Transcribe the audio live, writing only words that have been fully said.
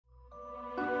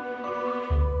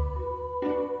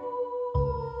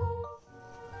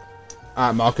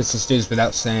Alright, Marcus, let's do this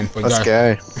without Sam. Let's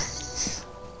go.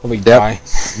 Probably die.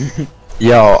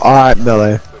 Yo, alright,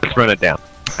 Miller. Let's run it down.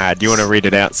 Alright, do you want to read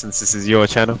it out since this is your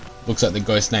channel? Looks like the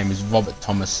ghost name is Robert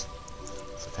Thomas.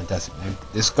 It's a fantastic name.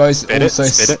 This ghost Spit also...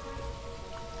 Spit it.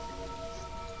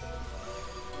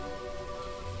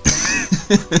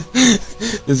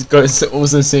 This ghost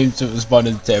also seems to have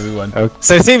responded to everyone. Okay.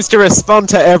 So it seems to respond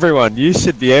to everyone. You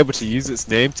should be able to use its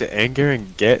name to anger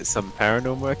and get some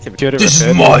paranormal activity. This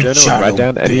is my channel, write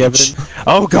down any evidence.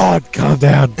 Oh god, calm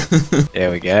down.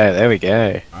 There we go, there we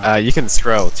go. You can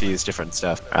scroll to use different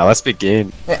stuff. Alright, let's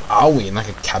begin. Where are we? In like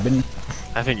a cabin?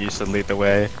 I think you should lead the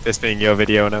way. This being your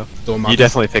video now. You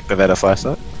definitely picked the better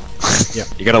flashlight. Yeah.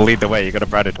 You gotta lead the way, you gotta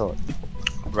bright it torch.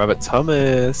 Robert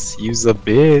Thomas, use a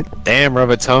bit. Damn,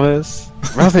 Robert Thomas.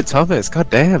 Robert Thomas, god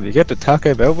damn, you get to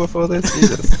Taco Bell before this?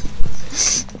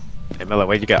 Jesus. Hey Miller,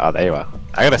 where'd you go? Oh, there you are.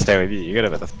 I gotta stay with you, you gotta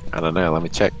be the... I don't know, let me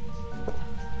check.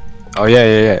 Oh yeah,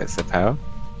 it's the power.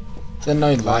 There are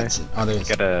no lights. Oh, there is.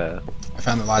 Gotta... I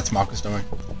found the lights, Marcus, don't worry.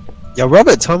 Yo,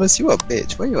 Robert Thomas, you a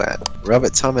bitch. Where you at?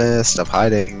 Robert Thomas, stop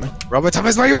hiding. Robert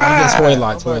Thomas, where you at? There's four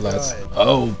lights, four lights.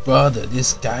 Oh, brother,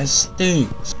 this guy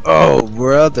stinks. Oh,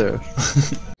 brother.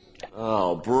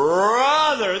 Oh,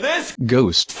 brother, this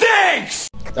Ghost. stinks!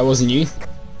 That wasn't you?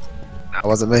 That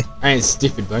wasn't me. I ain't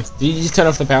stupid, bro. Did you just turn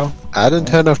off the power? I didn't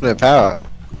turn off no power.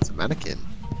 It's a mannequin.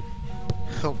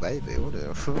 Oh, baby, what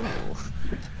a...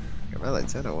 Come on,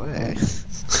 turn away.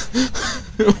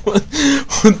 What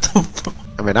the fuck?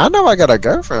 I mean, I know I gotta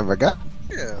go for him, but god.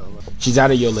 She's out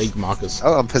of your league, Marcus.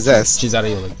 Oh, I'm possessed. She's out of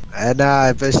your league.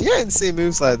 But she ain't seen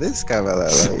moves like this, Carmelo.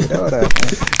 Like, you know what?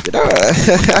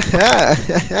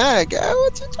 Girl,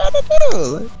 what you trying to do?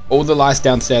 Like, All the lights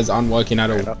downstairs aren't working at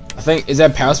all. I think, is there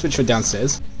a power switch for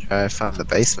downstairs? try to find the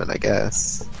basement, I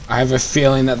guess. I have a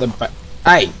feeling that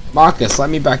Hey, Marcus, let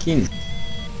me back in.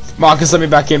 Marcus, let me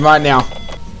back in right now.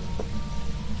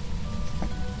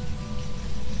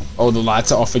 Oh, the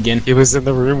lights are off again. He was in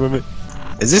the room with me.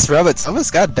 Is this Robert Thomas?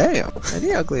 God damn. Man,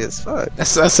 he ugly as fuck.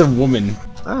 That's a woman.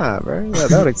 Ah, bro. Yeah,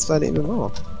 that would explain it even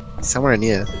more. He's somewhere in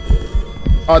here.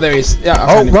 Oh, there he is. Yeah. I Oh,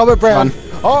 found him. Robert Brown. Run.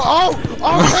 Oh,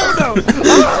 hell no.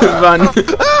 Run.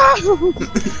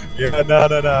 Yeah,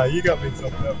 no. You got me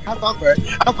something up. Have fun, bro.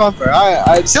 Have fun, bro.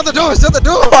 I shut the door. Shut the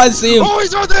door. Oh, I see him. Oh,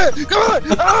 he's right there. Come on.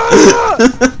 Ah!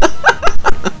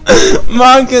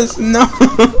 Marcus, no.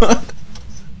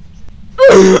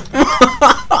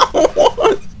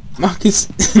 Marcus.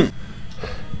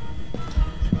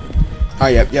 Oh,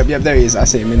 yep, there he is. I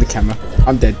see him in the camera.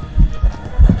 I'm dead.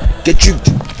 Get juked.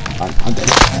 I'm dead.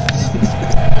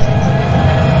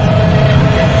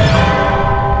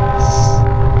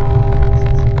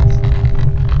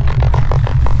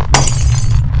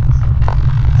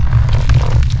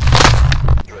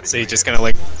 So you're just gonna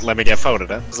like let me get folded,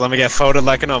 huh? Just let me get folded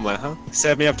like an omelet, huh?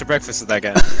 Serve me up to breakfast with that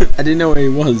guy. I didn't know where he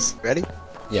was. Ready?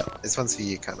 Yeah. This one's for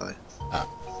you, can't I? Ah.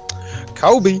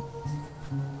 Kobe.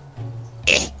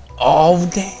 Oh,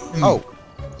 damn. Oh,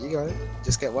 you got it.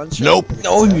 Just get one shot. Nope.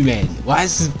 No, man. Why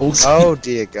is this bullshit? Oh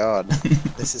dear God,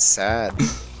 this is sad.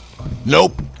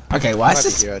 Nope. Okay, why is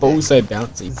this ball so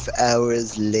bouncy?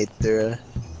 Hours later.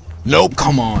 Nope.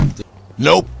 Come on, dude.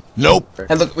 Nope. Nope.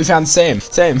 Hey, look, we found Sam.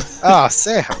 Sam. Ah,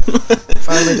 Sam.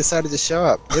 Finally decided to show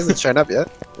up. He hasn't shown up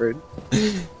yet. Rude.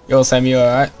 Yo, Sam, you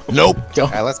alright? Nope. Go.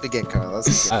 Alright, let's begin, Connor. Let's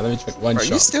begin. Alright, let me check one Are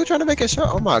shot. you still trying to make a shot?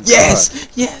 Oh my God. Yes!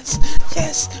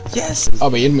 I'll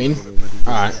be in, mean.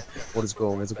 Alright. What is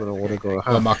going? What's going on? What is going on?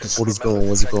 Oh, Marcus. What is going?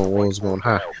 What's going? What is going?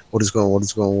 Huh? What is going? What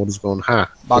is going? What is going? Huh?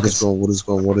 What is Marcus. going? What is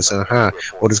going? What is huh?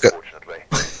 What is going?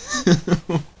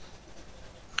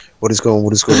 What is going?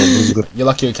 What is going? What is going? You're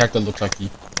lucky your character looks like you.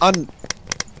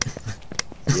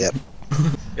 Yep.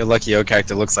 You're lucky your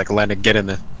character looks like Leonard. Get in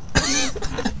there.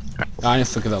 I need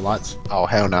to look at the lights. Oh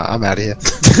hell no! I'm out of here.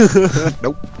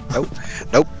 Nope.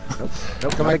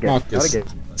 Come on, Marcus.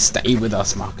 Stay with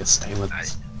us, Marcus. Stay with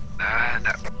us.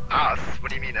 No. Us? What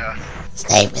do you mean us?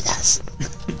 Stay with us.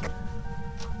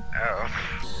 Oh.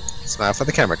 Smile for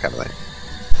the camera, Caroline.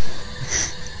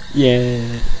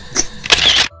 Yeah.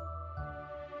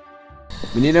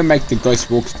 We need to make the ghost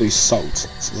walk through salt.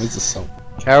 So where's the salt?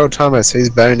 Carol Thomas, whose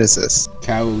bone is this?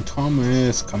 Carol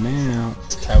Thomas, come out.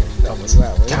 Carol Thomas.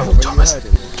 Carol Thomas.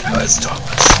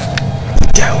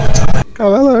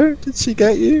 Oh hello, did she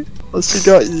get you? Oh, she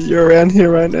got you. You're around here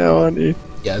right now, aren't you?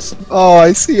 Yes. Oh,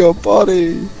 I see your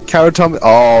body. Carol Thomas.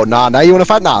 Oh, nah, now you wanna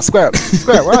fight? Nah, square up.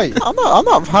 Square up, right? I'm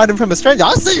not hiding from a stranger.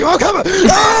 I see you, I'm coming!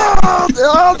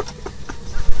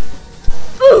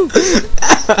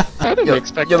 I didn't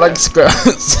expect You're like square.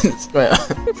 Square.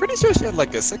 I'm pretty sure she had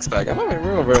like a six-pack. I'm not even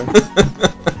real, bro.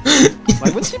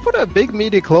 Like, when she put got big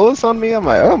meaty claws on me. I'm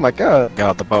like, oh my god.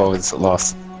 God, the bow is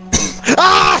lost.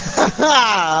 Ah!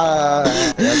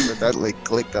 I accidentally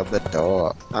clicked on the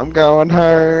door. I'm going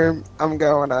home. I'm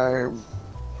going home.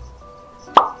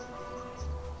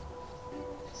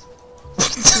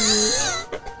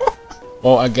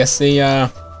 Well, I guess he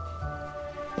lost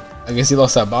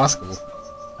that basketball.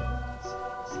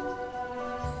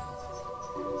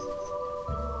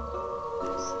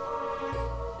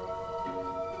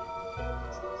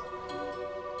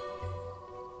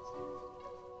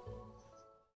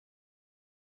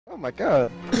 Oh my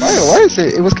god. Why is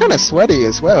it? It was kind of sweaty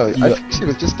as well. I think she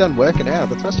was just done working out.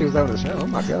 That's why she was out of the show. Oh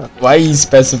my god. Why are you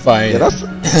specifying? Yeah,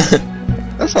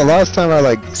 that's the last time I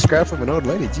like scrapped from an old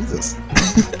lady. Jesus.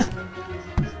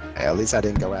 Hey, at least I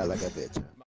didn't go out like a bitch.